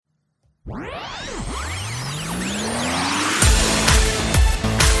Means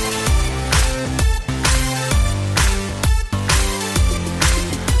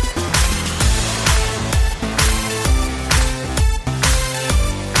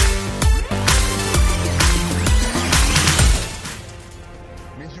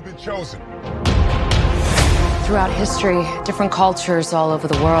you've been chosen. Throughout history, different cultures all over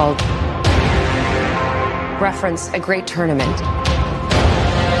the world reference a great tournament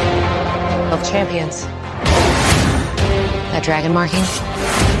of champions. That dragon marking?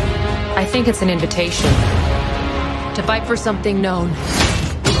 I think it's an invitation to fight for something known.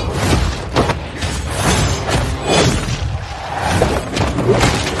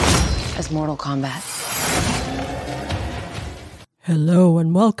 As Mortal Kombat. Hello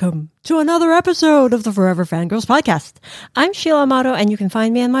and welcome to another episode of the Forever Fangirls podcast. I'm Sheila Amato, and you can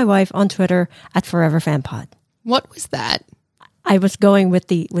find me and my wife on Twitter at ForeverFanPod. What was that? I was going with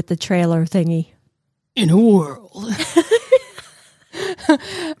the trailer thingy. In a world.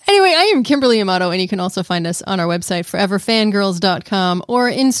 Anyway, I am Kimberly Amato, and you can also find us on our website, foreverfangirls.com, or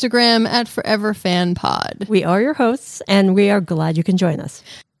Instagram at foreverfanpod. We are your hosts, and we are glad you can join us.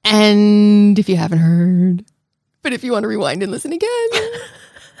 And if you haven't heard, but if you want to rewind and listen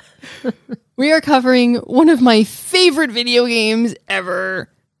again, we are covering one of my favorite video games ever.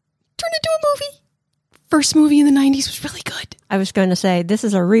 Turned into a movie. First movie in the 90s was really good. I was going to say, this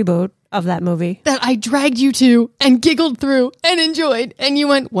is a reboot of that movie. That I dragged you to and giggled through and enjoyed. And you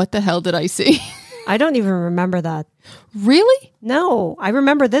went, what the hell did I see? I don't even remember that. Really? No, I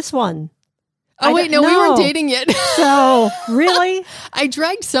remember this one. Oh, wait, no, we weren't dating yet. So, really? I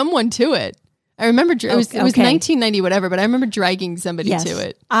dragged someone to it. I remember it was 1990 whatever, but I remember dragging somebody to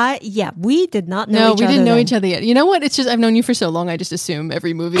it. We did not know each other. No, we didn't know each other yet. You know what? It's just I've known you for so long. I just assume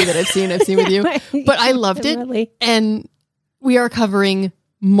every movie that I've seen with you. But I loved it. Really? And we are covering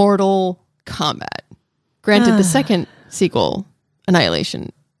Mortal Kombat. Granted, the second sequel,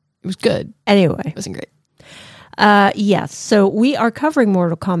 Annihilation, it was good. Anyway, it wasn't great. Yes, so we are covering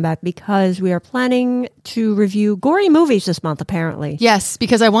Mortal Kombat because we are planning to review gory movies this month, apparently. Yes,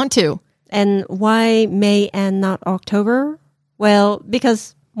 because I want to. And why May and not October? Well,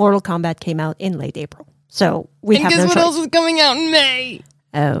 because Mortal Kombat came out in late April. So we have no choice. And guess what else was coming out in May?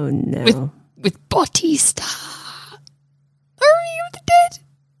 Oh, no. With Bautista. Army of the Dead.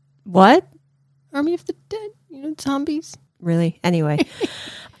 What? Army of the Dead. You know, zombies. Really? Anyway.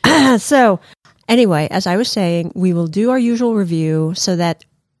 So, anyway, as I was saying, we will do our usual review so that,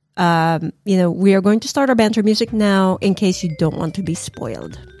 we are going to start our banter music now in case you don't want to be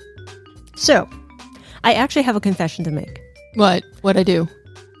spoiled. So, I actually have a confession to make. What? What'd I do?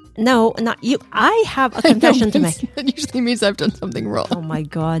 No, not you. I have a confession to make. That usually means I've done something wrong. Oh my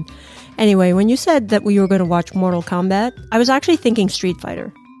God. Anyway, when you said that we were going to watch Mortal Kombat, I was actually thinking Street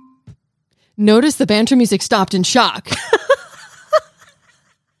Fighter. Notice the banter music stopped in shock.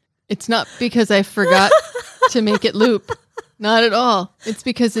 It's not because I forgot to make it loop. Not at all. It's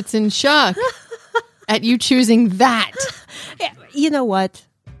because it's in shock at you choosing that. You know what?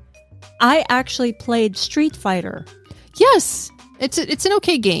 I actually played Street Fighter. Yes, it's an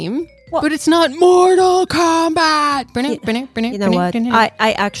okay game, but it's not Mortal Kombat. You know what?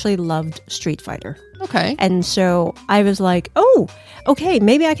 I actually loved Street Fighter. Okay. And so I was like, oh, okay,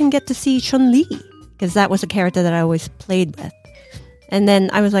 maybe I can get to see Chun-Li, because that was a character that I always played with. And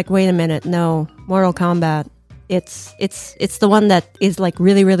then I was like, wait a minute, no, Mortal Kombat. It's the one that is like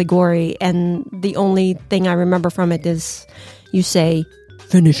really, really gory, and the only thing I remember from it is you say,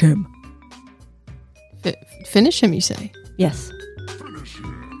 finish him. Finish him, you say? Yes.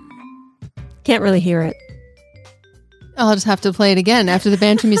 Can't really hear it. I'll just have to play it again after the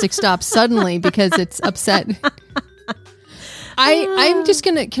banter music stops suddenly because it's upset. I'm just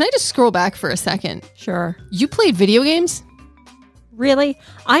gonna. Can I just scroll back for a second? Sure. You played video games? Really?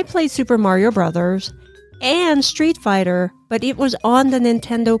 I played Super Mario Brothers and Street Fighter, but it was on the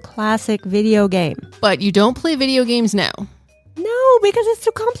Nintendo Classic video game. But you don't play video games now? No, because it's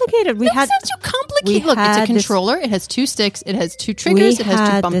too complicated. It's not too complicated. Look, it's a controller. It has two sticks. It has two triggers. It has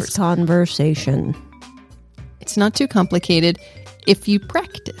two bumpers. We had this conversation. It's not too complicated if you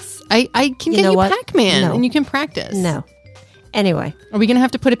practice. I can get you Pac-Man and you can practice. No. Anyway. Are we going to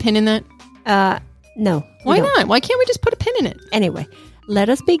have to put a pin in that? No. Why not? Why can't we just put a pin in it? Anyway, let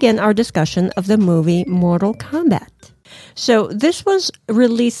us begin our discussion of the movie Mortal Kombat. So this was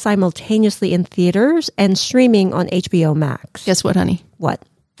released simultaneously in theaters and streaming on HBO Max. Guess what, honey? What?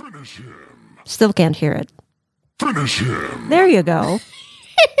 Finish him. Still can't hear it. Finish him. There you go.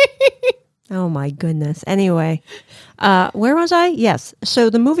 Oh my goodness. Anyway, where was I? Yes. So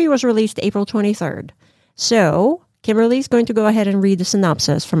the movie was released April 23rd. So Kimberly's going to go ahead and read the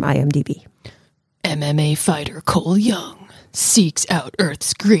synopsis from IMDb. MMA fighter Cole Young seeks out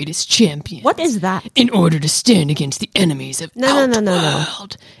Earth's greatest champion. What is that? In order to stand against the enemies of No.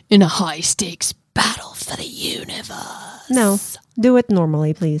 Outworld in a high-stakes battle for the universe. No, do it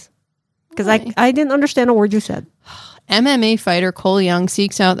normally, please. Because I didn't understand a word you said. MMA fighter Cole Young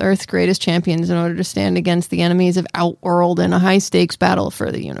seeks out Earth's greatest champions in order to stand against the enemies of Outworld in a high-stakes battle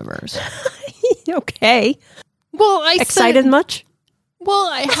for the universe. Okay. Well, Excited much? Well,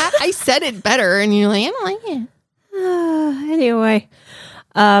 I said it better, and you're like, I don't like it. Anyway,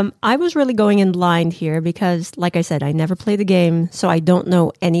 I was really going in blind here because, like I said, I never played the game, so I don't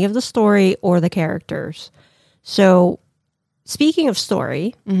know any of the story or the characters. So, speaking of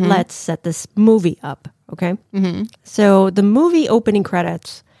story, let's set this movie up, okay? So, the movie opening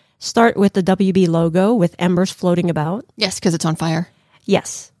credits start with the WB logo with embers floating about. Yes, because it's on fire.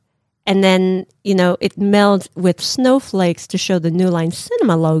 Yes. And then, it melds with snowflakes to show the New Line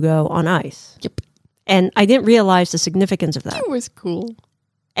Cinema logo on ice. Yep. And I didn't realize the significance of that. It was cool.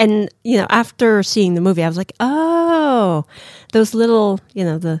 And, after seeing the movie, I was like, oh, those little,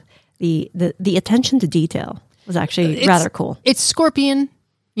 the attention to detail was actually rather cool. It's Scorpion,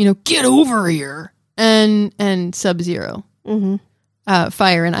 get over here, and Sub-Zero.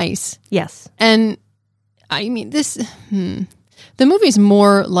 Fire and ice. Yes. And, I mean, the movie's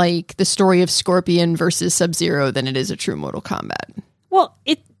more like the story of Scorpion versus Sub-Zero than it is a true Mortal Kombat. Well,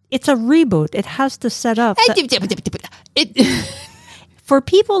 it's a reboot. It has to set up. For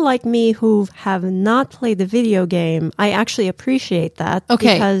people like me who have not played the video game, I actually appreciate that.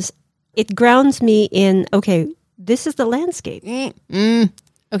 Okay. Because it grounds me in, okay, this is the landscape.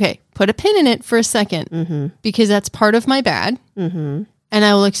 Okay, put a pin in it for a second, because that's part of my bad, and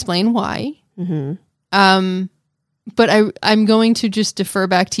I will explain why. But I'm going to just defer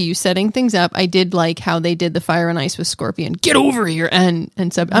back to you setting things up. I did like how they did the fire and ice with Scorpion. Get over here and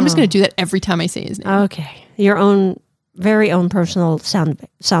Sub. I'm just going to do that every time I say his name. Okay, your very own personal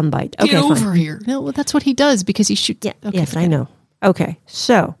soundbite. Okay, Get over here. No, well, that's what he does because he shoots. Yeah, okay, yes, okay. I know. Okay,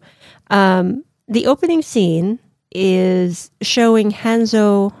 so the opening scene is showing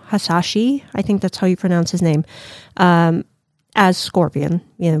Hanzo Hasashi, I think that's how you pronounce his name, as Scorpion,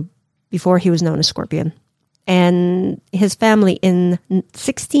 before he was known as Scorpion. And his family in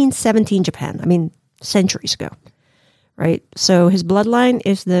 1617 Japan, I mean, centuries ago, right? So his bloodline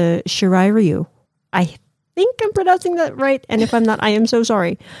is the Shirai Ryu. I think I'm pronouncing that right, and if I'm not, I am so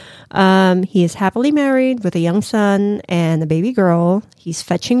sorry. He is happily married with a young son and a baby girl. He's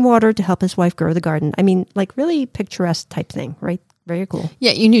fetching water to help his wife grow the garden. I mean, like really picturesque type thing, right? Very cool.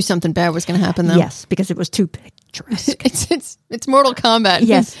 Yeah, you knew something bad was going to happen, though. Yes, because it was too picturesque. it's Mortal Kombat.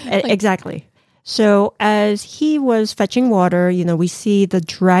 Yes, exactly. So as he was fetching water, we see the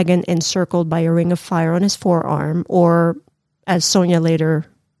dragon encircled by a ring of fire on his forearm, or as Sonia later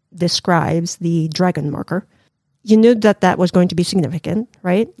describes, the dragon marker. You knew that was going to be significant,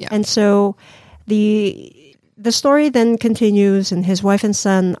 right? Yeah. And so the story then continues, and his wife and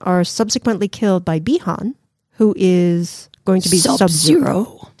son are subsequently killed by Bihan, who is going to be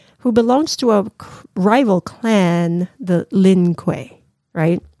Sub-Zero, who belongs to a rival clan, the Lin Kuei,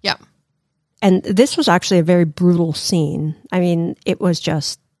 right? Yeah. And this was actually a very brutal scene. I mean, it was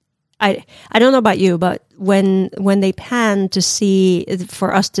just, I don't know about you, but when they panned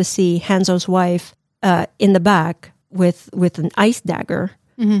for us to see Hanzo's wife in the back with an ice dagger,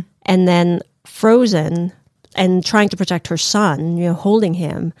 and then frozen and trying to protect her son, holding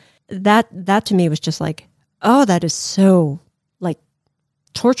him, that to me was just like, oh, that is so like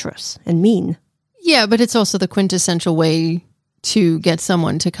torturous and mean. Yeah, but it's also the quintessential way to get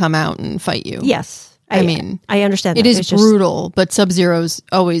someone to come out and fight you. Yes. I mean, I understand it that. is brutal, but Sub-Zero's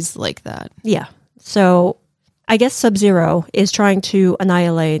always like that. Yeah. So I guess Sub-Zero is trying to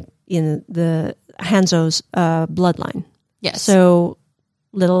annihilate the Hanzo's bloodline. Yes. So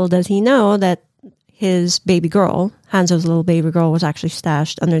little does he know that his baby girl, Hanzo's little baby girl, was actually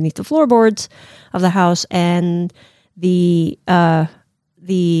stashed underneath the floorboards of the house, and who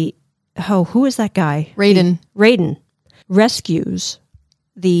is that guy? Raiden rescues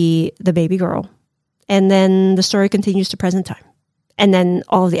the baby girl, and then the story continues to present time, and then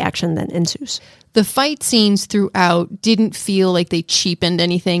all of the action then ensues. The fight scenes throughout didn't feel like they cheapened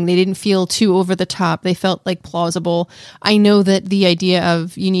anything. They didn't feel too over the top. They felt like plausible. I know that the idea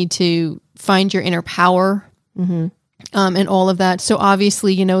of you need to find your inner power, and all of that. So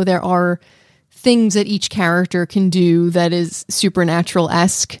obviously, there are things that each character can do that is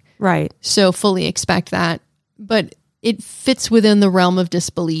supernatural-esque. Right. So fully expect that. But it fits within the realm of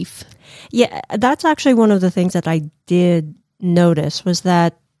disbelief. Yeah, that's actually one of the things that I did notice was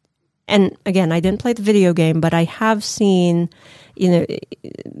that, And again, I didn't play the video game, but I have seen,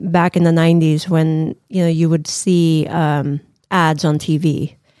 back in the 90s when, you would see ads on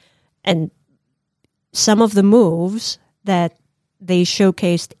TV. And some of the moves that they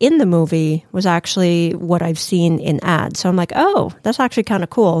showcased in the movie was actually what I've seen in ads. So I'm like, oh, that's actually kind of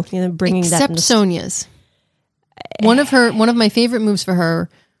cool, bringing that. Except Sonya's. One of my favorite moves for her,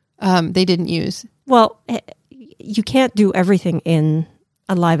 they didn't use. Well, you can't do everything in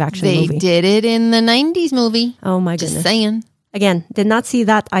a live action movie. They did it in the 90s movie. Oh my goodness. Just saying. Again, did not see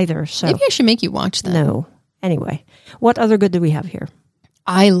that either. So maybe I should make you watch that. No. Anyway, what other good do we have here?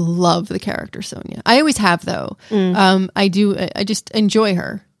 I love the character Sonya. I always have, though. I do. I just enjoy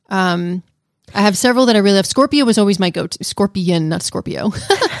her. I have several that I really love. Scorpio was always my go-to. Scorpion, not Scorpio.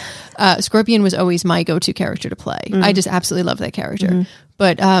 Scorpion was always my go-to character to play. I just absolutely love that character.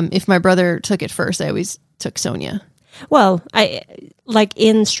 But if my brother took it first, I always took Sonya. Well, I like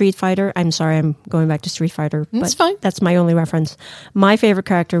in Street Fighter. I'm sorry, I'm going back to Street Fighter. That's fine. That's my only reference. My favorite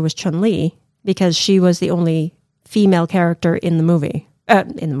character was Chun-Li because she was the only female character in the movie.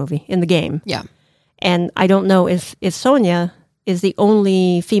 In the game. Yeah. And I don't know if Sonya is the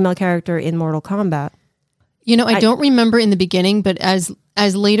only female character in Mortal Kombat. I don't remember in the beginning, but as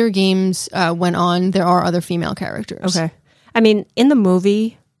later games went on, there are other female characters. Okay. I mean, in the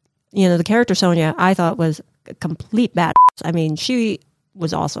movie, the character Sonya, I thought was a complete badass. I mean, she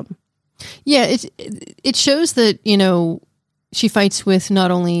was awesome. Yeah, it shows that, she fights with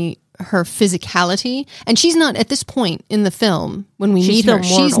not only her physicality, and she's not at this point in the film when we meet her,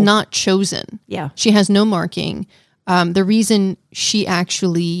 she's not chosen. Yeah. She has no marking. The reason she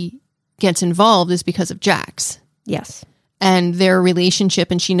actually gets involved is because of Jax. Yes. And their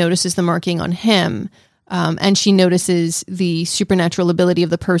relationship, and she notices the marking on him, and she notices the supernatural ability of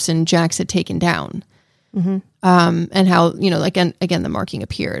the person Jax had taken down. And how, again, the marking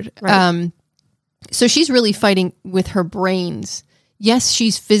appeared. Right. So she's really fighting with her brains. Yes,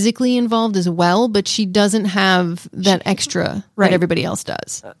 she's physically involved as well, but she doesn't have that extra that everybody else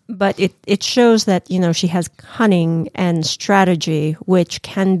does. But it shows that, she has cunning and strategy, which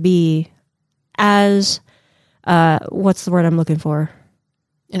can be as, what's the word I'm looking for?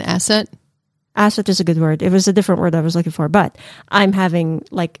 An asset? Asset is a good word. It was a different word I was looking for, but I'm having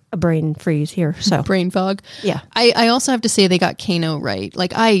like a brain freeze here. So brain fog. Yeah. I also have to say they got Kano right.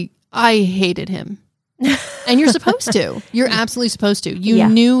 Like I hated him. And you're supposed to. You're absolutely supposed to. You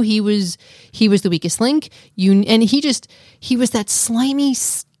knew he was the weakest link. He was that slimy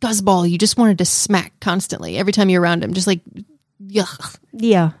scuzzball you just wanted to smack constantly every time you're around him. Just like, yuck.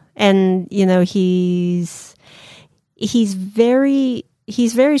 Yeah. And he's very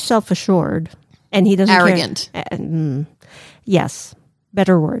self-assured, and he doesn't arrogant. Yes,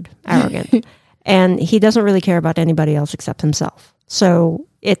 better word, arrogant. And he doesn't really care about anybody else except himself. So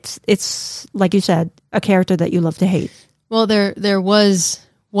it's like you said, a character that you love to hate. Well, there was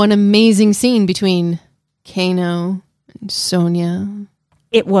one amazing scene between Kano and Sonya.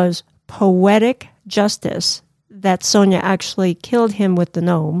 It was poetic justice that Sonya actually killed him with the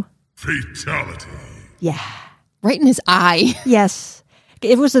gnome. Fatality. Yeah. Right in his eye. Yes.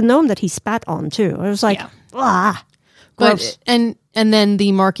 It was the gnome that he spat on too. It was like, ah, gross. But, and then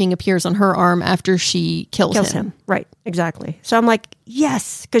the marking appears on her arm after she kills him. Right, exactly. So I'm like,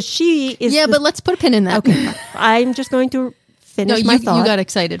 yes, because she is. Yeah, but let's put a pin in that. Okay, I'm just going to finish my thought. You got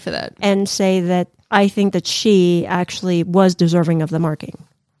excited for that. And say that I think that she actually was deserving of the marking.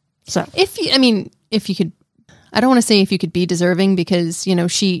 So if you could, I don't want to say if you could be deserving, because,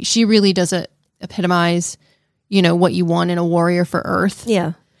 she really does epitomize, what you want in a warrior for Earth.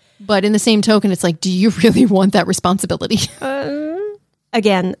 Yeah. But in the same token, it's like, do you really want that responsibility?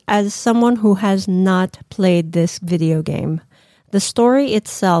 Again, as someone who has not played this video game, the story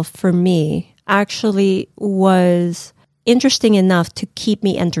itself for me actually was interesting enough to keep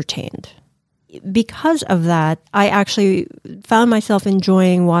me entertained. Because of that, I actually found myself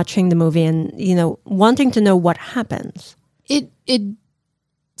enjoying watching the movie and, wanting to know what happens. It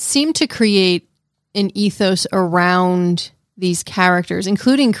seemed to create an ethos around these characters,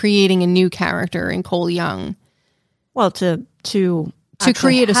 including creating a new character in Cole Young. Well, to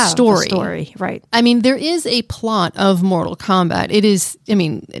create a story. Right. I mean, there is a plot of Mortal Kombat. It is,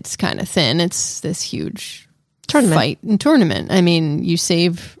 it's kind of thin. It's this huge fight and tournament. I mean, you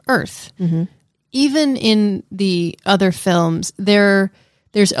save Earth. Mm-hmm. Even in the other films, there's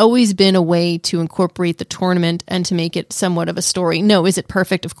always been a way to incorporate the tournament and to make it somewhat of a story. No, is it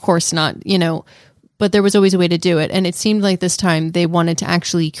perfect? Of course not, but there was always a way to do it. And it seemed like this time they wanted to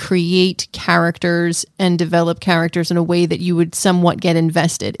actually create characters and develop characters in a way that you would somewhat get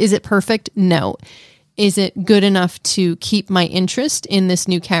invested. Is it perfect? No. is it good enough to keep my interest in this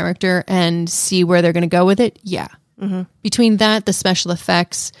new character and see where they're going to go with it? Yeah. Between that, the special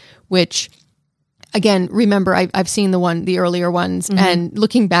effects, which again, remember, I've seen the earlier ones, and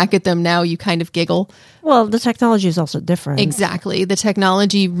looking back at them now, you kind of giggle. Well, the technology is also different. Exactly. The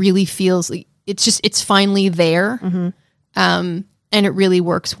technology really feels like it's finally there. And it really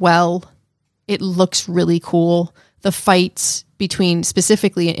works well. It looks really cool. The fights between,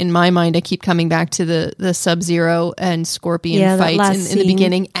 specifically in my mind, I keep coming back to the Sub-Zero and Scorpion fights in the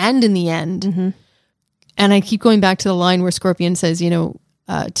beginning and in the end. And I keep going back to the line where Scorpion says,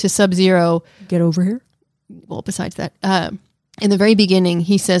 to Sub-Zero, get over here. Well, besides that, in the very beginning,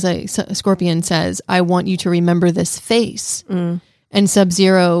 he says, Scorpion says, I want you to remember this face. And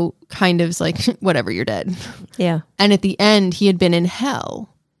Sub-Zero kind of is like, whatever, you're dead. Yeah. And at the end, he had been in hell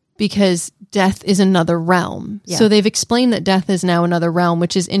because death is another realm. Yeah. So they've explained that death is now another realm,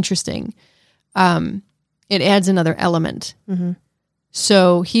 which is interesting. It adds another element.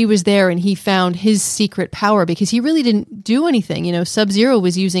 So he was there and he found his secret power because he really didn't do anything. Sub-Zero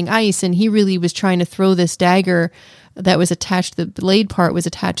was using ice and he really was trying to throw this dagger that was attached, the blade part was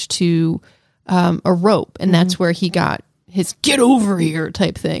attached to a rope. And that's where he got his get over here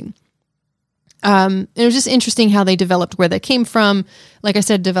type thing. It was just interesting how they developed where that came from. Like I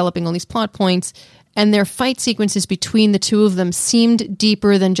said, developing all these plot points. And their fight sequences between the two of them seemed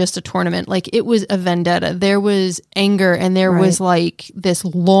deeper than just a tournament. Like it was a vendetta. There was anger and there was like this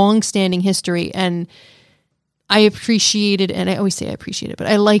long-standing history. And I appreciated, and I always say I appreciate it, but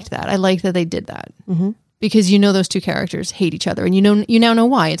I liked that. I liked that they did that. Because those two characters hate each other. And you now know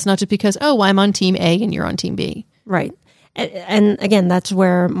why. It's not just because, I'm on team A and you're on team B. Right. And again, that's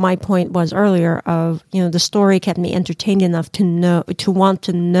where my point was earlier of, the story kept me entertained enough to want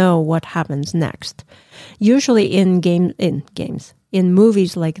to know what happens next. Usually in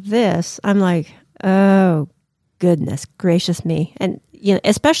movies like this, I'm like, oh, goodness gracious me. And,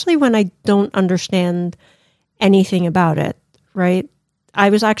 especially when I don't understand anything about it, right?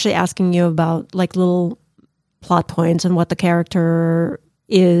 I was actually asking you about like little plot points and what the character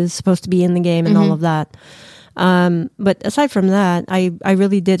is supposed to be in the game and all of that. But aside from that, I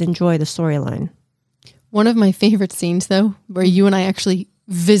really did enjoy the storyline. One of my favorite scenes, though, where you and I actually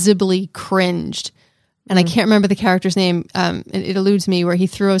visibly cringed, and I can't remember the character's name. It eludes me, where he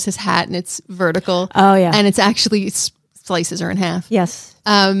throws his hat and it's vertical. Oh, yeah. And it's actually slices her in half. Yes.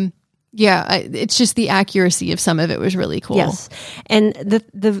 It's just the accuracy of some of it was really cool. Yes. And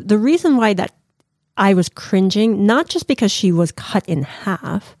the reason why that I was cringing, not just because she was cut in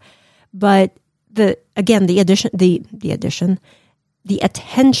half, but the attention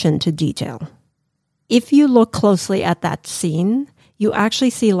to detail. If you look closely at that scene, you actually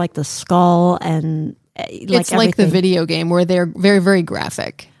see like the skull and it's like the video game where they're very, very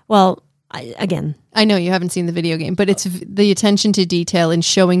graphic. Well, I know you haven't seen the video game, but it's the attention to detail in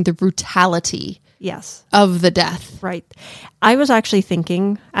showing the brutality of the death. Right. I was actually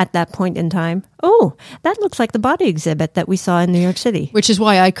thinking at that point in time, oh, that looks like the body exhibit that we saw in New York City. Which is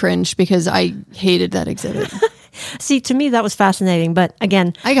why I cringed, because I hated that exhibit. See, to me, that was fascinating. But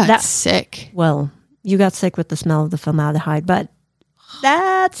again, I got sick. Well, you got sick with the smell of the formaldehyde, but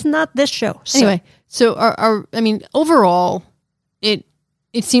that's not this show. Anyway, so overall, it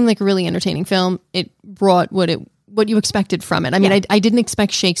seemed like a really entertaining film. It brought what you expected from it. I mean, I didn't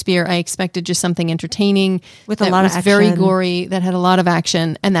expect Shakespeare. I expected just something entertaining with a lot of action, very gory, that had a lot of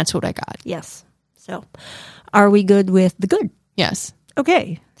action, and that's what I got. Yes. So, are we good with the good? Yes.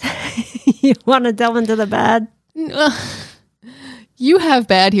 Okay. You want to delve into the bad? You have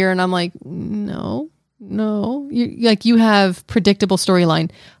bad here, and I'm like, no. You have predictable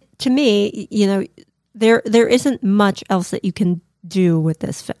storyline. To me, there isn't much else that you can do with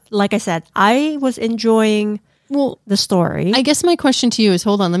this. Like I said, I was enjoying the story. I guess my question to you is,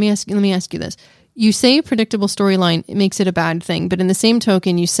 hold on, let me ask you this. You say predictable storyline, it makes it a bad thing, but in the same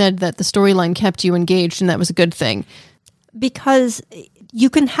token, you said that the storyline kept you engaged and that was a good thing. Because you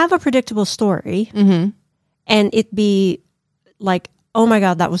can have a predictable story and it be like, oh my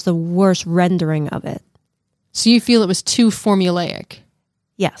God, that was the worst rendering of it. So you feel it was too formulaic?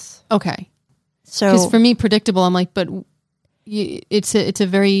 Yes. Okay. So, because for me, predictable, I'm like, but it's a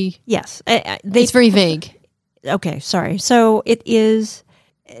very... Yes. It's very vague. Okay, sorry. So it is...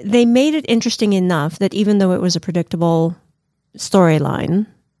 They made it interesting enough that even though it was a predictable storyline,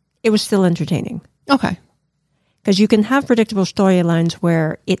 it was still entertaining. Okay. Because you can have predictable storylines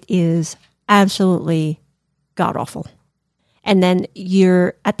where it is absolutely god-awful. And then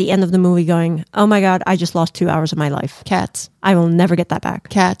you're at the end of the movie going, oh my God, I just lost 2 hours of my life. Cats. I will never get that back.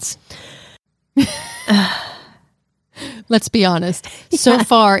 Cats. Let's be honest. So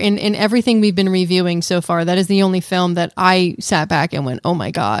far, in everything we've been reviewing so far, that is the only film that I sat back and went, "Oh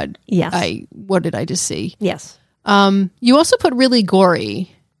my god! Yes. What did I just see?" Yes. You also put really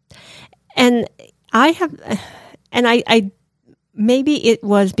gory, And I maybe it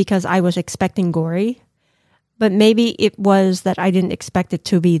was because I was expecting gory, but maybe it was that I didn't expect it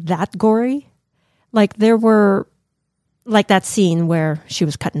to be that gory. Like there were, like that scene where she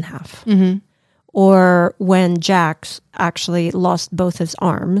was cut in half. Mm-hmm. Or when Jax actually lost both his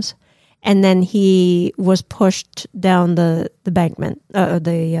arms, and then he was pushed down the embankment,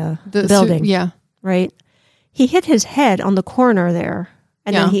 the building. Yeah. Right. He hit his head on the corner there,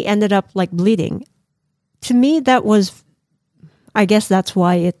 and then he ended up like bleeding. To me, that was, I guess that's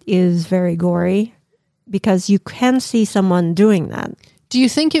why it is very gory, because you can see someone doing that. Do you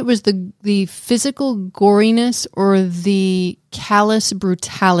think it was the physical goriness or the callous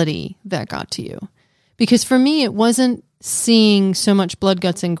brutality that got to you? Because for me, it wasn't seeing so much blood,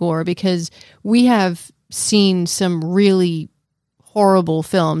 guts, and gore, because we have seen some really horrible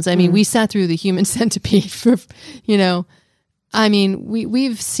films. I mean, we sat through The Human Centipede for, I mean,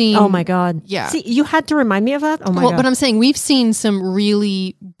 we've seen... Oh my God. Yeah. See, you had to remind me of that? Oh my God. But I'm saying we've seen some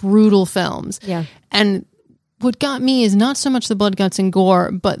really brutal films. Yeah. And what got me is not so much the blood, guts, and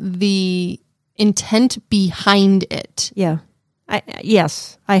gore, but the intent behind it. Yeah. I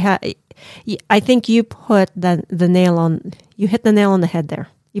think you put the nail on, you hit the nail on the head there.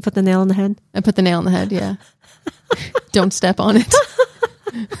 You put the nail on the head? I put the nail on the head, yeah. Don't step on it.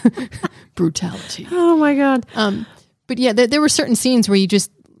 Brutality. Oh my God. But yeah, there were certain scenes where you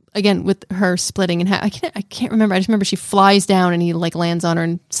just, again, with her splitting in half, I can't remember. I just remember she flies down and he like lands on her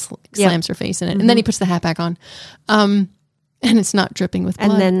and slams her face in it. And then he puts the hat back on. And it's not dripping with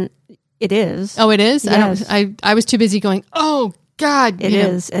blood. And then it is. Oh, it is? Yes. I was too busy going, oh God. It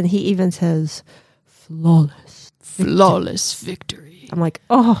is. And he even says, flawless victory. I'm like,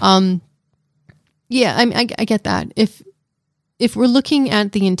 oh. Yeah, I get that. If we're looking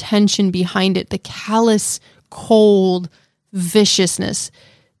at the intention behind it, the callous, cold viciousness,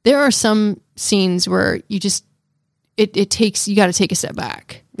 there are some scenes where you just it takes, you got to take a step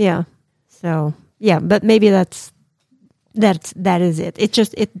back. Yeah. So yeah, but maybe that is it. It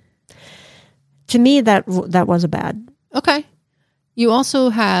just to me that was a bad. Okay. You also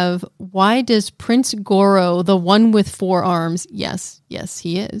have, why does Prince Goro, the one with 4 arms, yes,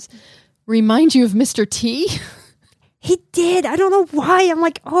 he is, remind you of Mr. T? He did. I don't know why. I'm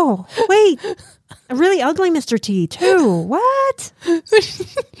like, oh, wait. A really ugly Mr. T, too. What?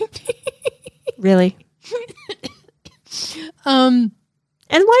 Really? And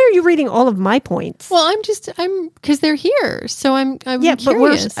why are you reading all of my points? Well, because they're here. So I'm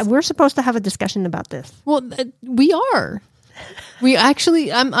curious. But we're supposed to have a discussion about this. Well, we are. We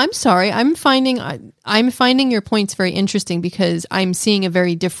actually, I'm sorry. I'm finding your points very interesting because I'm seeing a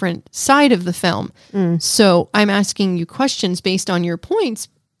very different side of the film. So I'm asking you questions based on your points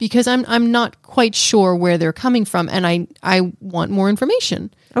because I'm not quite sure where they're coming from, and I want more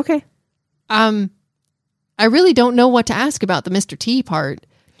information. Okay. I really don't know what to ask about the Mr. T part.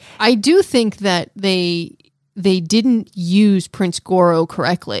 I do think that they didn't use Prince Goro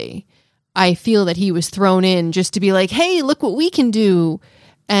correctly. I feel that he was thrown in just to be like, hey, look what we can do,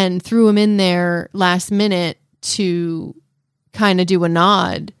 and threw him in there last minute to kind of do a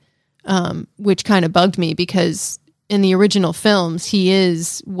nod, which kind of bugged me because in the original films, he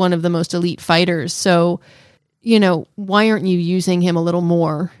is one of the most elite fighters. So, why aren't you using him a little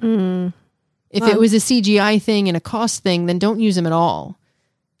more? If it was a CGI thing and a cost thing, then don't use him at all.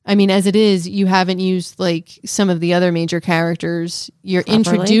 I mean, as it is, you haven't used like some of the other major characters. You're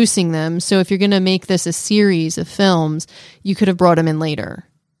introducing them. So if you're going to make this a series of films, you could have brought him in later.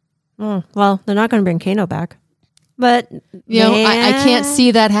 Well, they're not going to bring Kano back. But, I can't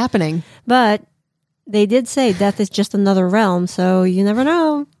see that happening. But they did say death is just another realm, so you never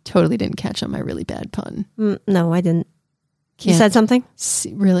know. Totally didn't catch on my really bad pun. No, I didn't. You said something?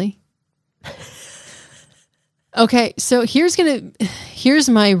 Really? Okay, so here's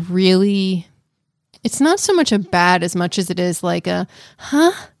my really, it's not so much a bad as much as it is like a,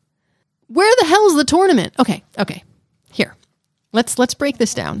 where the hell is the tournament? Okay. Here. Let's break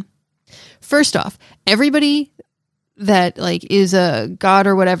this down. First off, everybody that like is a god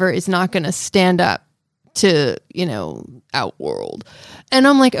or whatever is not going to stand up to, Outworld. And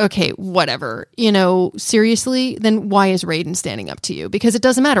I'm like, okay, whatever, seriously, then why is Raiden standing up to you? Because it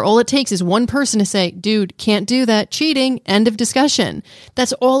doesn't matter. All it takes is one person to say, dude, can't do that, cheating, end of discussion.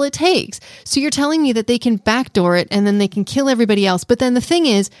 That's all it takes. So you're telling me that they can backdoor it and then they can kill everybody else. But then the thing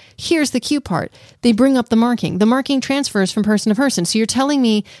is, here's the cute part. They bring up the marking. The marking transfers from person to person. So you're telling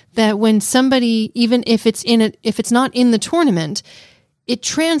me that when somebody, even if it's not in the tournament, it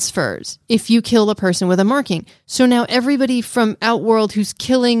transfers if you kill a person with a marking. So now everybody from Outworld who's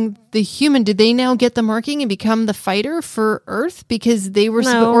killing the human, did they now get the marking and become the fighter for Earth because they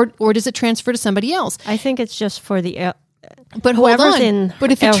were, or does it transfer to somebody else? I think it's just for the. But hold on. In,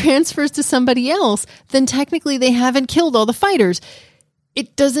 but if it transfers to somebody else, then technically they haven't killed all the fighters.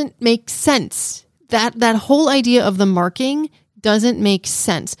 It doesn't make sense. That whole idea of the marking doesn't make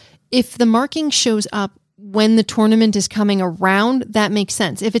sense. If the marking shows up when the tournament is coming around, that makes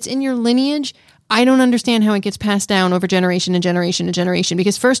sense. If it's in your lineage, I don't understand how it gets passed down over generation and generation and generation.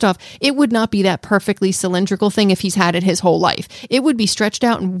 Because first off, it would not be that perfectly cylindrical thing if he's had it his whole life. It would be stretched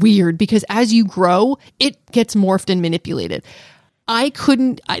out and weird because as you grow, it gets morphed and manipulated.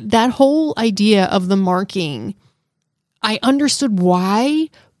 That whole idea of the marking, I understood why,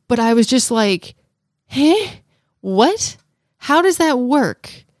 but I was just like, what? How does that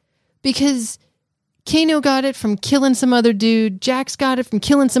work? Because Kano got it from killing some other dude. Jax got it from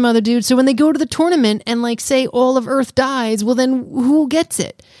killing some other dude. So when they go to the tournament and say all of Earth dies, well then who gets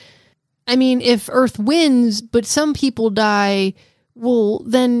it? I mean, if Earth wins, but some people die, well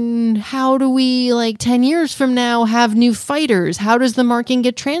then how do we 10 years from now have new fighters? How does the marking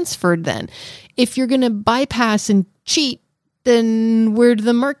get transferred then? If you're going to bypass and cheat, then where do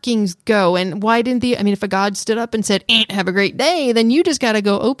the markings go? And why didn't if a god stood up and said, have a great day, then you just got to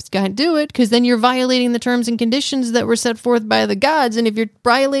go, oops, can't do it, because then you're violating the terms and conditions that were set forth by the gods. And if you're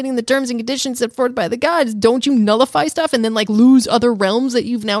violating the terms and conditions set forth by the gods, don't you nullify stuff and then lose other realms that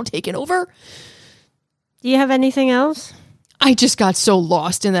you've now taken over? Do you have anything else? I just got so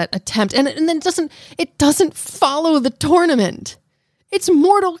lost in that attempt. And then it doesn't follow the tournament. It's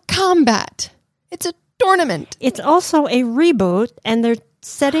Mortal Kombat. It's a tournament. It's also a reboot, and they're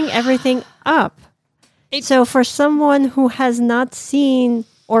setting everything up. So for someone who has not seen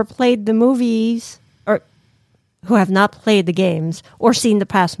or played the movies, or who have not played the games or seen the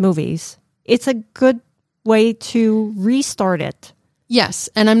past movies, it's a good way to restart it. Yes,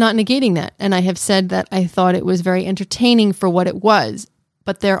 and I'm not negating that. And I have said that I thought it was very entertaining for what it was,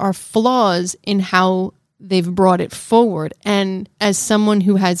 but there are flaws in how they've brought it forward. And as someone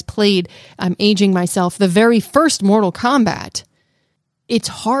who has played, I'm aging myself, the very first Mortal Kombat, it's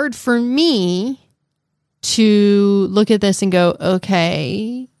hard for me to look at this and go,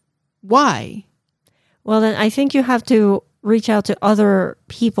 okay, why? Well, then I think you have to reach out to other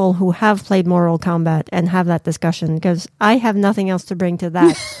people who have played Mortal Kombat and have that discussion, because I have nothing else to bring to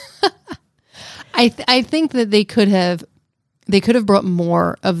that. I think that they could have brought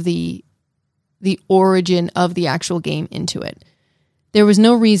more of the origin of the actual game into it. There was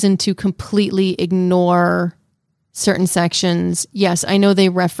no reason to completely ignore certain sections. Yes, I know they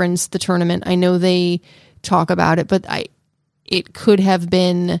reference the tournament. I know they talk about it, but it could have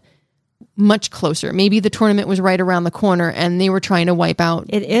been much closer. Maybe the tournament was right around the corner and they were trying to wipe out.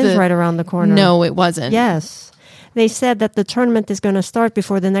 It is right around the corner. No, it wasn't. Yes. They said that the tournament is going to start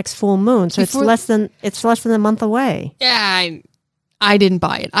before the next full moon, so it's less than a month away. Yeah, I didn't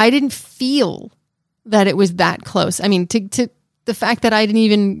buy it. I didn't feel that it was that close. I mean, to the fact that I didn't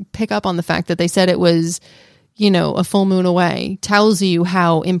even pick up on the fact that they said it was, a full moon away tells you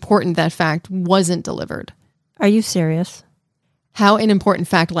how important that fact wasn't delivered. Are you serious? How an important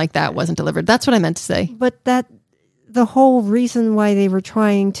fact like that wasn't delivered. That's what I meant to say. But the whole reason why they were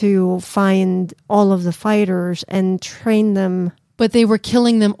trying to find all of the fighters and train them. But they were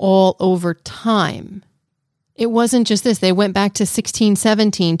killing them all over time. It wasn't just this. They went back to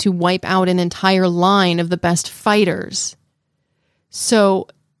 1617 to wipe out an entire line of the best fighters. So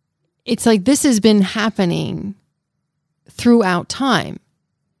it's this has been happening throughout time.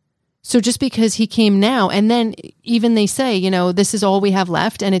 So just because he came now, and then even they say, this is all we have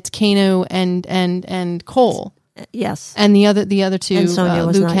left, and it's Kano and Cole. Yes. And the other two, and Sonya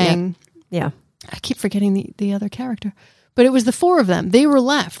was Liu not Kang. Yet. Yeah. I keep forgetting the other character. But it was the four of them. They were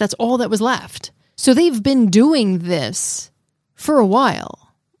left. That's all that was left. So they've been doing this for a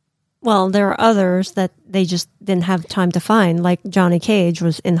while. Well, there are others that they just didn't have time to find, like Johnny Cage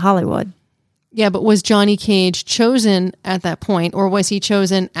was in Hollywood. Yeah, but was Johnny Cage chosen at that point, or was he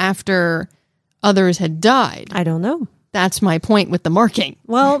chosen after others had died? I don't know. That's my point with the marking.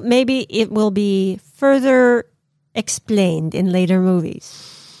 Well, maybe it will be further explained in later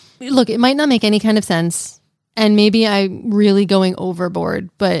movies. look, it might not make any kind of sense. And maybe I'm really going overboard,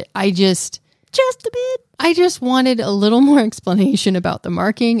 but just a bit. I just wanted a little more explanation about the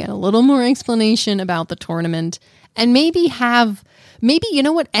marking and a little more explanation about the tournament. And maybe you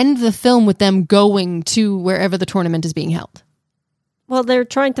know what, end the film with them going to wherever the tournament is being held. Well, they're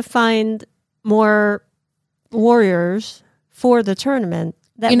trying to find more warriors for the tournament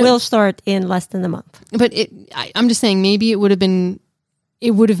that will start in less than a month. But I'm just saying, maybe it would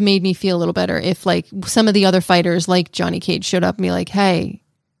have made me feel a little better if like some of the other fighters like Johnny Cage showed up and be like, hey,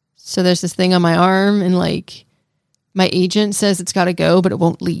 so there's this thing on my arm and like my agent says it's got to go, but it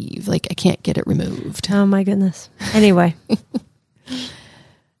won't leave. Like I can't get it removed. Oh my goodness. Anyway.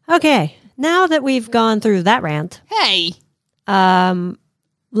 Okay. Now that we've gone through that rant. Hey.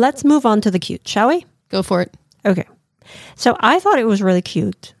 Let's move on to the cute, shall we? Go for it. Okay. So I thought it was really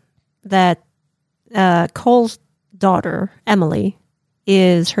cute that Cole's daughter, Emily,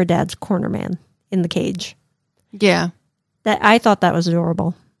 is her dad's corner man in the cage. Yeah. I thought that was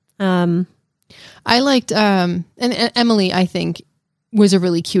adorable. I liked, and Emily, I think, was a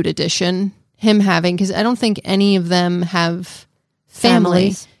really cute addition. Him having, because I don't think any of them have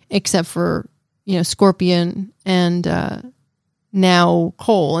families except for, Scorpion and now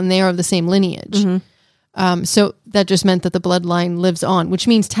Cole, and they are of the same lineage. Mm-hmm. So that just meant that the bloodline lives on, which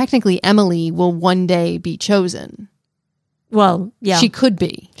means technically Emily will one day be chosen. Well, yeah. She could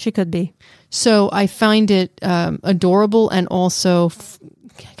be. She could be. So I find it adorable and also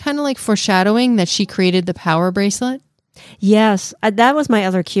kind of like foreshadowing that she created the power bracelet. Yes. That was my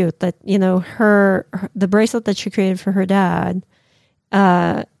other cute, that, the bracelet that she created for her dad,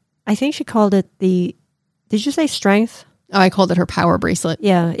 I think she called it did you say strength? Oh, I called it her power bracelet.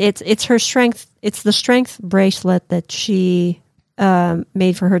 Yeah, it's her strength. It's the strength bracelet that she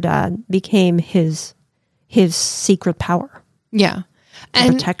made for her dad became his secret power. Yeah,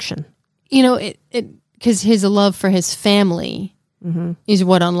 and protection. Because his love for his family is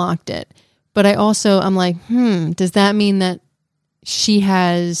what unlocked it. But I'm like, does that mean that she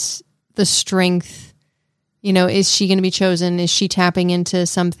has the strength? Is she going to be chosen? Is she tapping into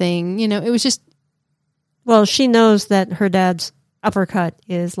something? It was just. Well, she knows that her dad's uppercut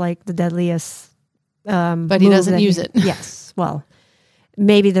is like the deadliest. But he doesn't use it. Yes. Well,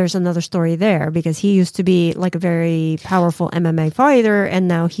 maybe there's another story there because he used to be like a very powerful MMA fighter and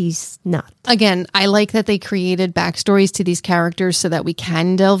now he's not. Again, I like that they created backstories to these characters so that we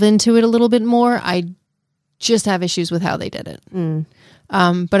can delve into it a little bit more. I just have issues with how they did it.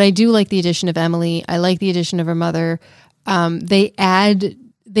 But I do like the addition of Emily. I like the addition of her mother. They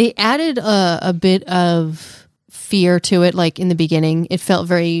added a bit of fear to it, like in the beginning. It felt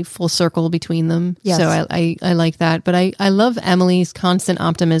very full circle between them. Yes. So I like that. But I love Emily's constant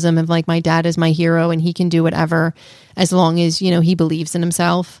optimism of like, my dad is my hero and he can do whatever as long as, he believes in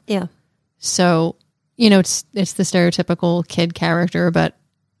himself. Yeah. So, it's the stereotypical kid character, but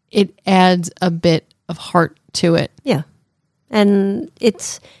it adds a bit of heart to it. Yeah. And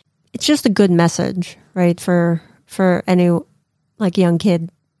it's just a good message, right? For any like young kid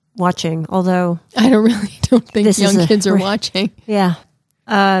watching, although I don't think young kids are watching. Yeah.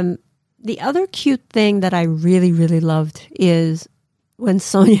 The other cute thing that I really, really loved is when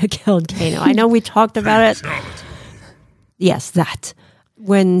Sonya killed Kano. I know we talked about it. Yes, that.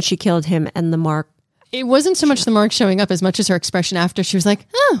 When she killed him and the mark. It wasn't so much the mark showing up as much as her expression after. She was like,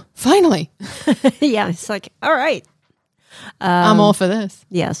 oh, finally. Yeah, it's like, all right. I'm all for this.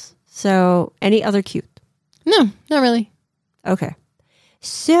 Yes. So, any other cute? No, not really. Okay.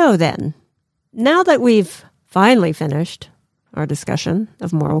 So then, now that we've finally finished our discussion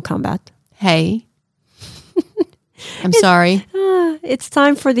of Mortal Kombat. Hey. I'm sorry. It's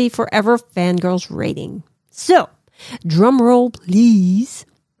time for the Forever Fangirls rating. So, drum roll, please.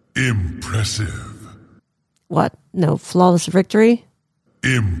 Impressive. What? No flawless victory?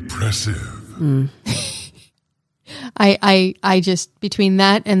 Impressive. I just, between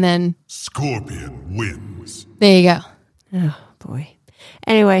that and then... Scorpion wins. There you go. Oh, boy.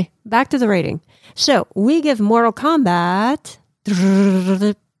 Anyway, back to the rating. So, we give Mortal Kombat...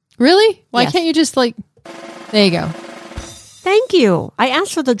 Really? Why Yes. can't you just like... There you go. Thank you. I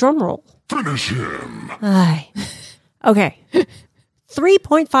asked for the drum roll. Finish him. Aye. Okay.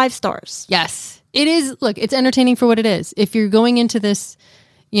 3.5 stars. Yes. It is, look, it's entertaining for what it is. If you're going into this,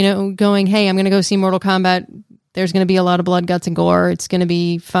 going, hey, I'm going to go see Mortal Kombat, there's going to be a lot of blood, guts, and gore. It's going to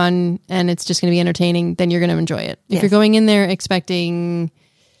be fun, and it's just going to be entertaining, then you're going to enjoy it. If Yes. you're going in there expecting...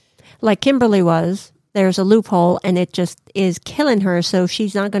 Like Kimberly was, there's a loophole, and it just is killing her, so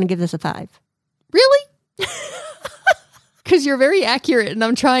she's not going to give this a 5. Really? Because you're very accurate, and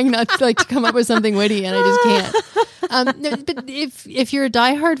I'm trying not to, to come up with something witty, and I just can't. But if you're a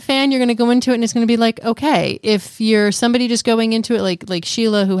diehard fan, you're going to go into it and it's going to be like, okay. If you're somebody just going into it like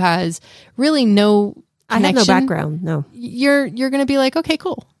Sheila, who has really no connection, I have no background. No, you're going to be like, okay,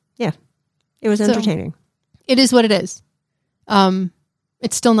 cool. yeah, it was entertaining. It is what it is.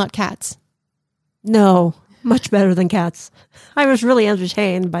 It's still not Cats. No, much better than Cats. I was really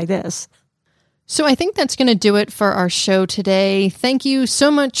entertained by this. So I think that's going to do it for our show today. Thank you so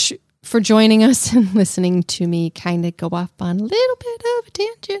much for joining us and listening to me kind of go off on a little bit of a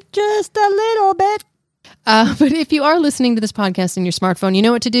tangent. Just a little bit. But if you are listening to this podcast in your smartphone, you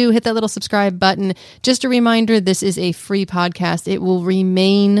know what to do. Hit that little subscribe button. Just a reminder, this is a free podcast. It will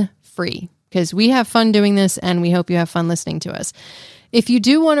remain free because we have fun doing this and we hope you have fun listening to us. If you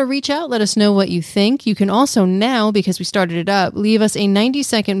do want to reach out, let us know what you think. You can also now, because we started it up, leave us a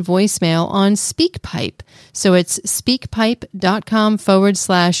 90-second voicemail on SpeakPipe. So it's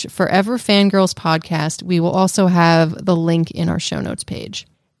speakpipe.com/Forever Fangirls Podcast. We will also have the link in our show notes page.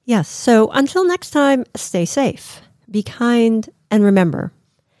 Yes. So until next time, stay safe, be kind, and remember,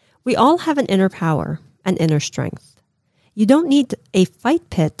 we all have an inner power, an inner strength. You don't need a fight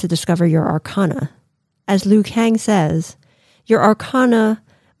pit to discover your arcana. As Liu Kang says, your arcana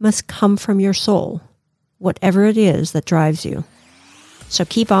must come from your soul, whatever it is that drives you. So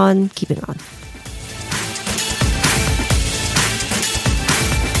keep on keeping on.